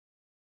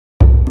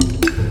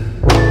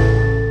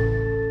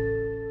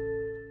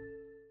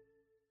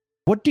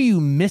What do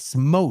you miss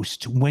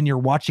most when you're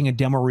watching a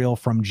demo reel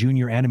from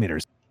junior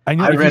animators? I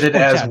read it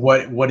as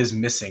what is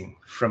missing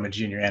from a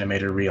junior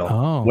animator reel.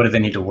 Oh. What do they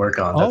need to work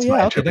on? That's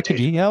my interpretation. That could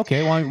be. Yeah,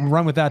 okay. Well,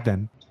 run with that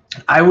then.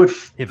 I would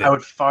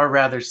far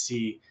rather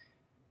see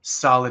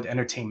solid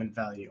entertainment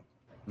value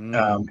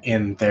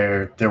in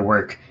their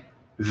work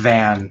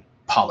than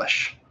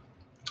polish.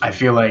 I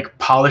feel like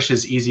polish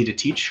is easy to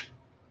teach,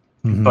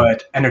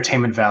 but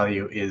entertainment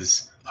value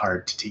is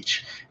hard to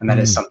teach, and that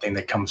is something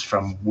that comes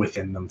from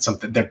within them.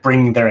 Something they're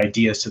bringing their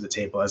ideas to the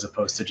table as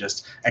opposed to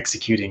just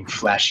executing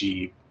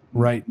flashy,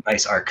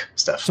 nice arc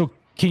stuff. So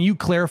can you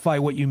clarify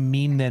what you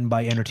mean then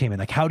by entertainment?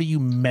 Like, how do you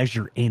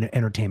measure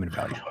entertainment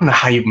value? I don't know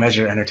how you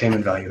measure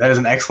entertainment value. That is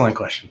an excellent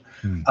question.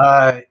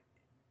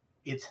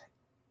 It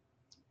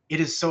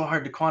is so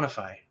hard to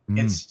quantify.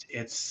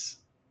 It's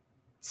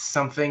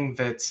something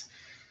that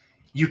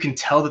you can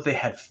tell that they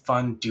had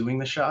fun doing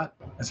the shot.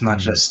 It's not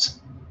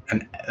just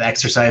an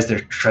exercise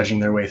they're trudging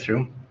their way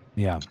through.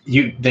 Yeah.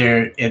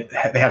 They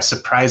have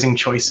surprising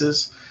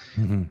choices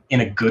in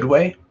a good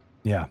way.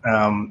 Yeah.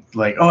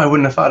 Like, I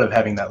wouldn't have thought of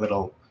having that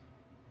little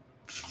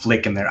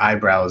flick in their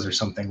eyebrows or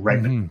something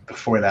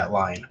before that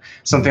line.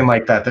 Something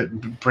like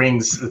that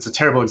brings, it's a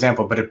terrible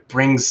example, but it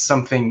brings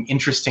something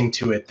interesting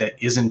to it that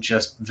isn't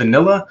just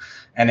vanilla,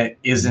 and it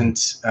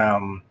isn't,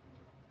 I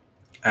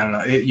don't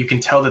know, you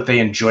can tell that they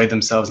enjoyed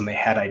themselves and they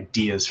had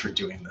ideas for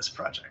doing this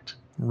project.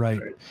 Right.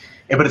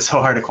 Yeah, but it's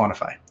so hard to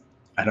quantify.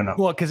 I don't know.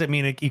 Well, because I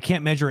mean, you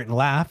can't measure it in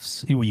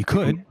laughs. You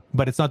could,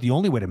 but it's not the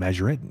only way to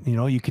measure it. You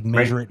know, you could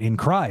measure it in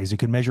cries. You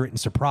can measure it in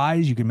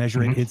surprise. You can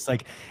measure it. It's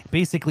like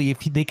basically if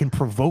they can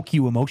provoke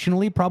you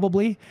emotionally,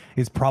 probably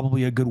is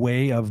probably a good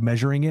way of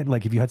measuring it.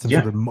 Like if you had some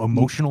sort of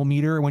emotional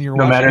meter when you're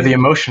watching. No matter the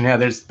emotion,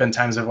 there's been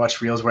times I've watched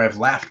reels where I've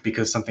laughed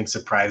because something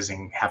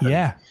surprising happened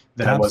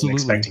that I wasn't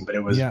expecting, but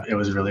it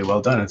was really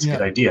well done. It's a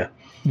good idea.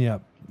 Yeah.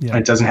 And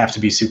it doesn't have to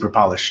be super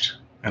polished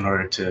in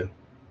order to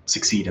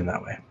succeed in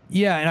that way.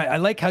 Yeah, and I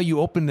like how you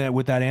opened that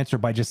with that answer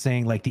by just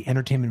saying like the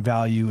entertainment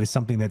value is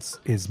something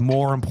is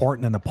more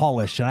important than the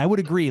polish. And I would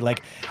agree.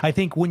 Like I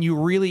think when you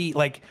really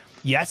like,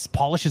 yes,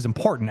 polish is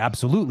important,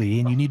 absolutely,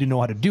 and you need to know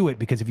how to do it,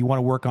 because if you want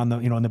to work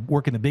on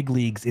work in the big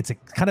leagues, it's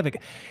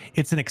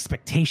it's an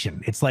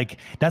expectation. It's like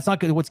that's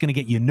not what's going to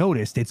get you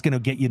noticed. It's going to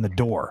get you in the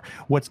door.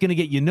 What's going to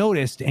get you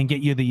noticed and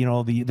get you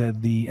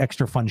the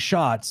extra fun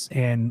shots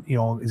and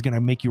is going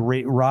to make you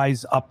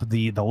rise up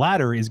the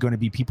ladder is going to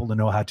be people to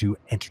know how to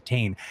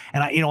entertain.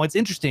 And it's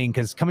interesting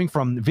because coming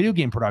from video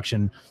game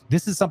production,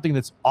 this is something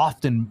that's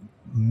often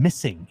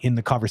missing in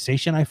the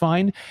conversation. I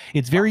find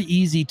it's very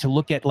easy to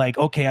look at like,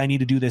 okay, I need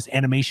to do this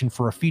animation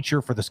for a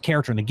feature for this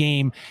character in the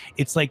game.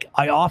 It's like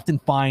I often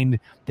find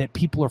that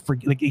people are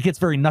like it gets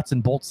very nuts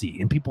and boltsy,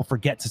 and people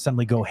forget to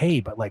suddenly go, hey,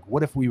 but like,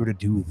 what if we were to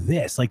do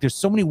this? Like, there's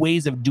so many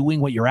ways of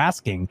doing what you're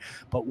asking,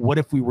 but what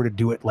if we were to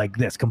do it like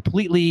this?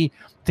 Completely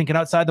thinking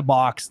outside the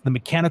box. The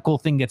mechanical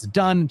thing gets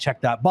done,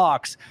 check that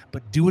box,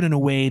 but do it in a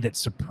way that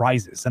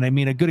surprises. And I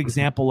mean, a good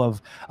example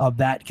of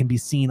that can be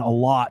seen a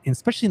lot,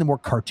 especially in the more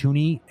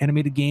cartoony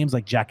animated games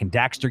like Jak and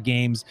Daxter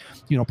games.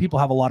 People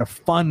have a lot of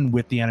fun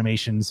with the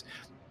animations.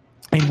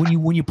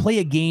 And when you play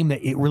a game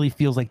that it really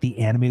feels like the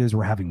animators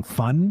were having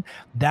fun,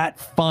 that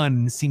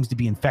fun seems to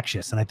be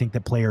infectious. And I think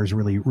that players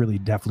really, really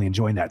definitely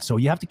enjoying that. So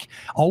you have to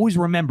always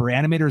remember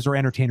animators are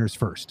entertainers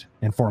first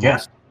and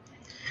foremost.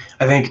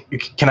 Yeah. I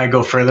think, can I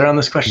go further on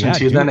this question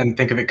then and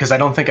think of it? Because I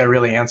don't think I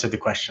really answered the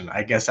question.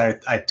 I guess I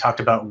talked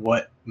about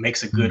what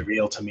makes a good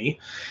reel to me.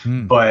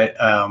 But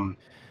and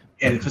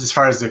as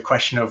far as the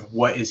question of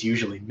what is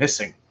usually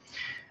missing,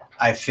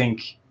 I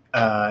think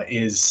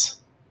is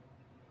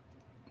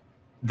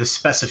the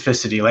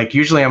specificity. Like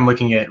usually I'm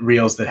looking at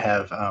reels that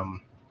have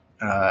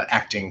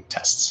acting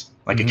tests,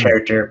 like a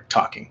character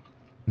talking.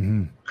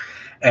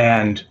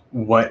 And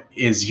what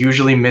is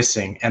usually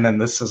missing, and then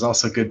this is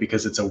also good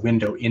because it's a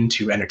window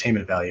into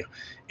entertainment value,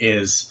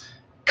 is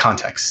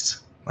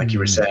context. Like you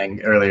were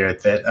saying earlier,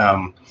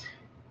 that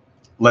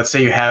let's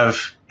say you have,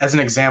 as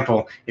an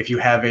example, if you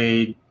have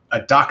a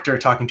doctor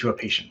talking to a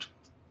patient,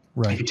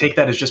 if you take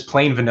that as just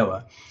plain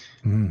vanilla,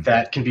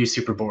 that can be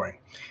super boring.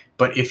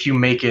 But if you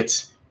make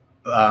it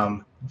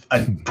a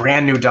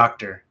brand new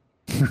doctor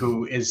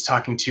who is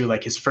talking to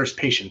like his first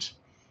patient,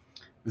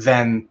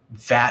 then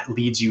that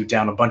leads you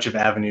down a bunch of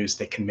avenues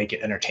that can make it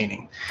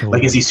entertaining.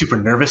 Like, is he super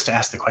nervous to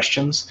ask the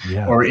questions?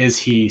 Or is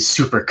he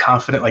super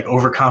confident, like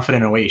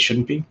overconfident in a way he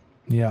shouldn't be?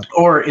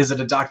 Or is it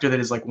a doctor that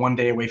is like one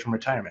day away from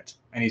retirement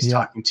and he's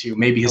talking to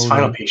maybe his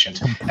final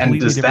patient? And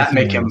does that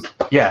make him,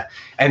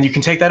 and you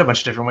can take that a bunch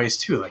of different ways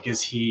too. Like,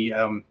 is he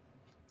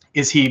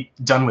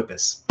done with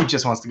this? He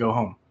just wants to go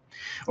home.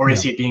 Or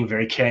is he being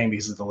very caring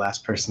because it's the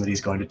last person that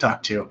he's going to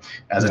talk to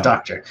as a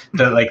doctor?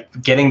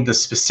 Getting the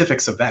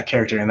specifics of that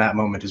character in that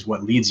moment is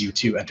what leads you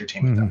to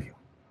entertainment value,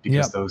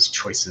 because those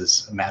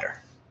choices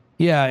matter.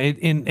 Yeah,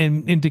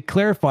 and to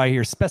clarify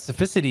here,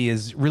 specificity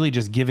is really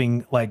just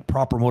giving like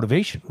proper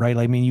motivation, right?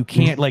 I mean, you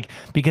can't like,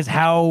 because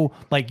how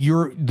like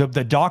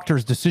the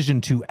doctor's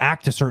decision to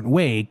act a certain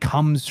way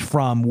comes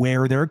from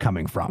where they're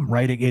coming from,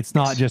 right? It's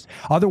not just,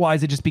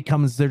 otherwise it just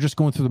becomes they're just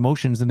going through the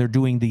motions and they're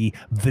doing the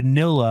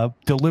vanilla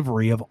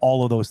delivery of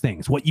all of those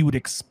things, what you would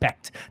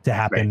expect to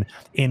happen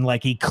in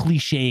like a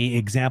cliche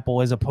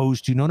example, as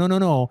opposed to no.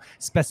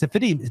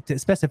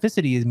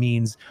 Specificity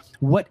means,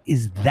 what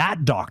is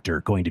that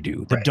doctor going to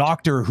do? The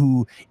doctor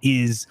who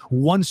is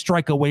one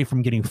strike away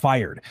from getting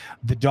fired,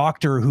 the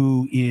doctor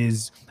who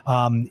is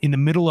in the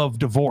middle of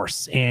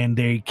divorce and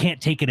they can't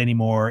take it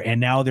anymore,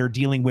 and now they're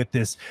dealing with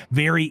this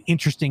very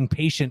interesting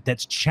patient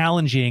that's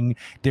challenging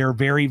their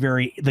very,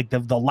 very like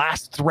the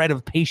last thread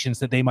of patience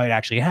that they might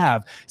actually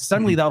have.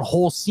 Suddenly that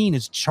whole scene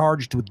is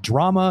charged with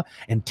drama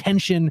and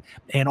tension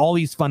and all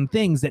these fun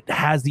things that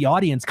has the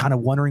audience kind of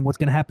wondering what's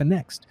going to happen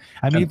next.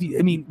 I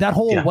mean, that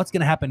whole what's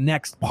going to happen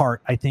next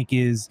part, I think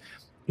is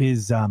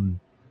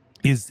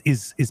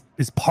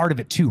part of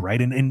it too,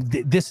 right? And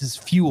this is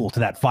fuel to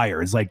that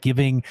fire. Is like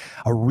giving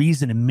a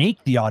reason to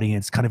make the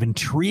audience kind of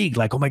intrigued,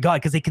 like, oh my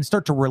God, because they can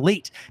start to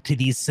relate to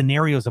these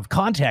scenarios of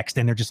context,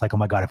 and they're just like, oh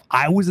my God, if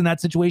I was in that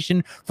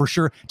situation, for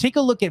sure. Take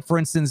a look at, for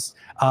instance,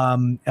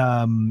 Curb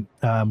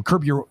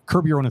Your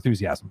Own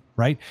Enthusiasm,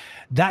 right?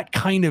 That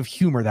kind of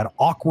humor, that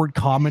awkward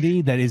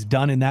comedy that is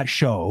done in that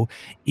show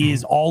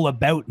is all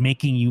about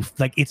making you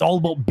like, it's all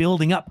about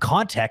building up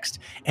context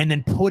and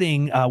then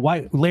putting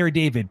why Larry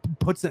David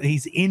puts it,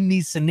 he's in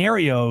these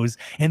scenarios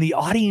and the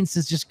audience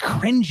is just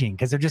cringing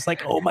because they're just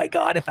like, oh my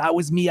God, if that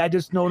was me, I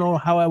just don't know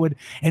how I would.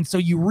 And so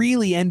you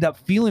really end up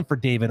feeling for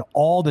David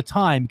all the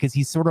time because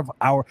he's sort of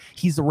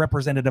he's the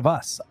representative of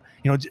us.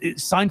 You know,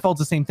 Seinfeld's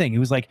the same thing. It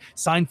was like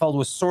Seinfeld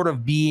was sort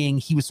of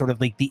he was sort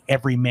of like the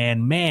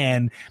everyman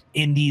man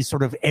in these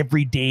sort of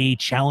everyday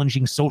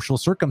challenging social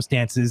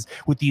circumstances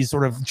with these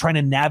sort of trying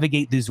to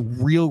navigate these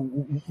real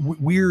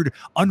weird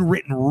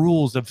unwritten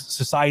rules of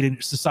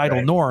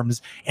societal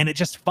norms. And it's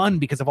just fun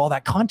because of all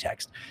that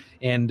context.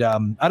 And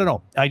I don't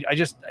know. I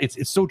just,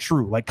 it's so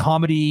true. Like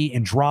comedy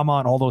and drama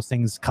and all those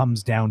things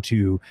comes down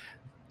to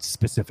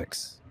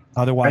specifics.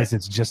 Otherwise,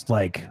 it's just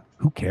like,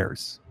 who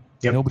cares?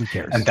 Yep. Nobody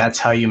cares. And that's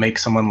how you make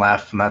someone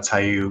laugh, and that's how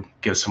you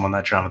give someone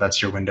that drama.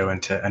 That's your window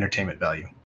into entertainment value.